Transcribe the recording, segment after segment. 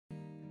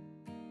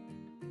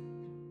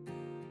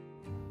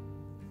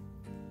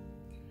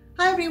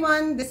Hi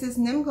everyone, this is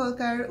Nim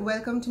Kolkar.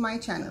 Welcome to my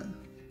channel.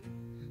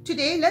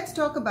 Today let's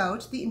talk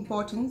about the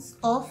importance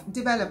of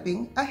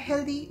developing a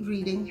healthy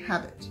reading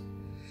habit.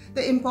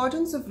 The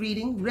importance of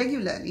reading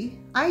regularly,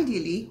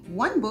 ideally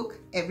one book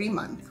every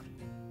month.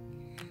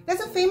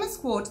 There's a famous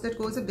quote that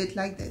goes a bit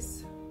like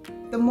this: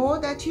 the more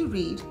that you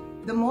read,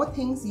 the more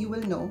things you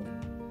will know.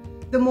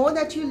 The more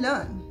that you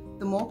learn,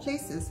 the more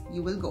places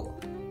you will go.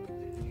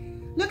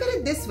 Look at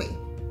it this way.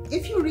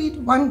 If you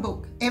read one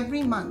book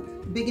every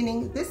month,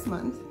 beginning this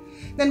month,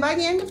 then by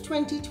the end of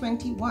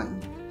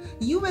 2021,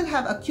 you will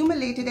have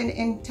accumulated an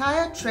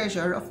entire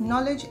treasure of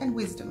knowledge and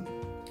wisdom.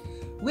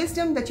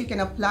 Wisdom that you can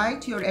apply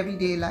to your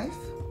everyday life.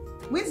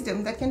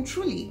 Wisdom that can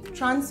truly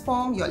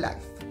transform your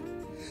life.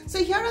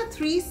 So here are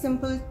 3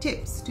 simple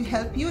tips to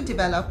help you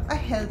develop a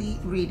healthy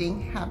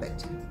reading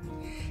habit.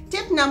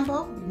 Tip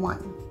number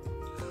 1.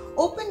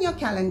 Open your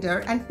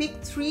calendar and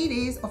pick 3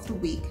 days of the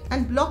week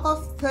and block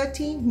off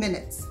 30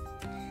 minutes.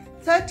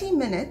 30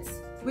 minutes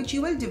which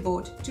you will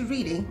devote to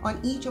reading on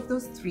each of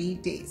those 3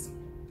 days.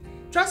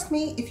 Trust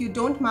me, if you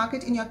don't mark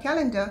it in your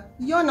calendar,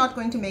 you're not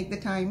going to make the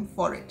time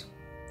for it.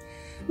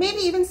 Maybe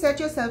even set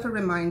yourself a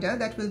reminder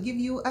that will give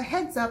you a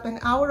heads up an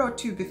hour or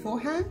 2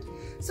 beforehand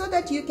so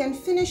that you can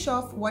finish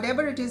off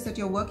whatever it is that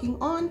you're working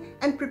on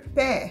and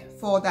prepare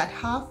for that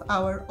half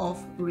hour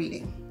of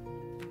reading.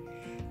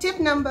 Tip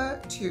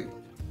number 2.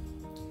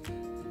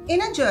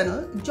 In a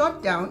journal,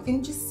 jot down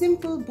in just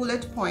simple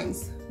bullet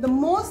points the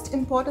most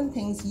important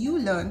things you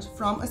learned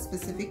from a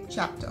specific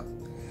chapter.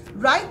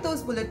 Write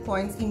those bullet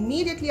points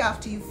immediately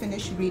after you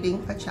finish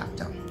reading a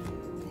chapter.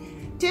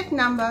 Tip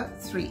number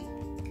 3.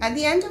 At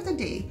the end of the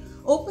day,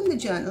 open the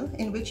journal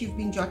in which you've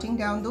been jotting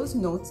down those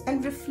notes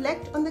and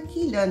reflect on the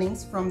key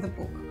learnings from the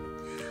book.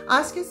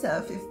 Ask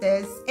yourself if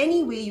there's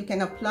any way you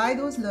can apply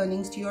those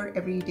learnings to your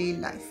everyday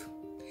life.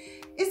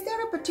 Is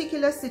there a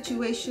particular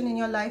situation in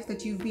your life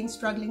that you've been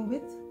struggling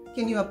with?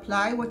 Can you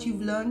apply what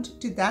you've learned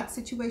to that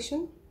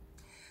situation?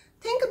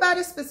 Think about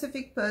a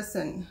specific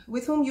person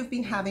with whom you've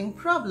been having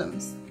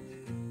problems.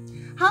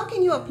 How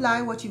can you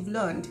apply what you've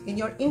learned in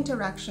your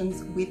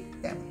interactions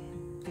with them?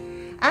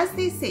 As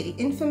they say,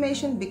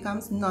 information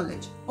becomes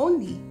knowledge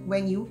only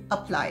when you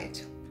apply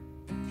it.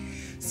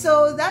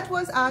 So that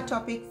was our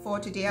topic for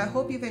today. I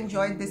hope you've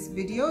enjoyed this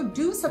video.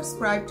 Do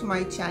subscribe to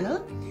my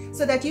channel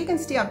so that you can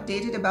stay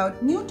updated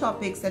about new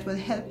topics that will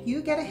help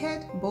you get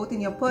ahead both in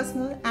your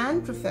personal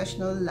and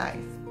professional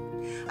life.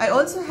 I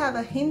also have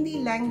a Hindi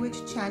language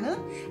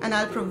channel and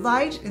I'll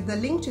provide the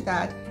link to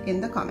that in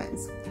the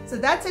comments. So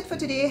that's it for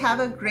today. Have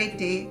a great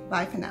day.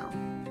 Bye for now.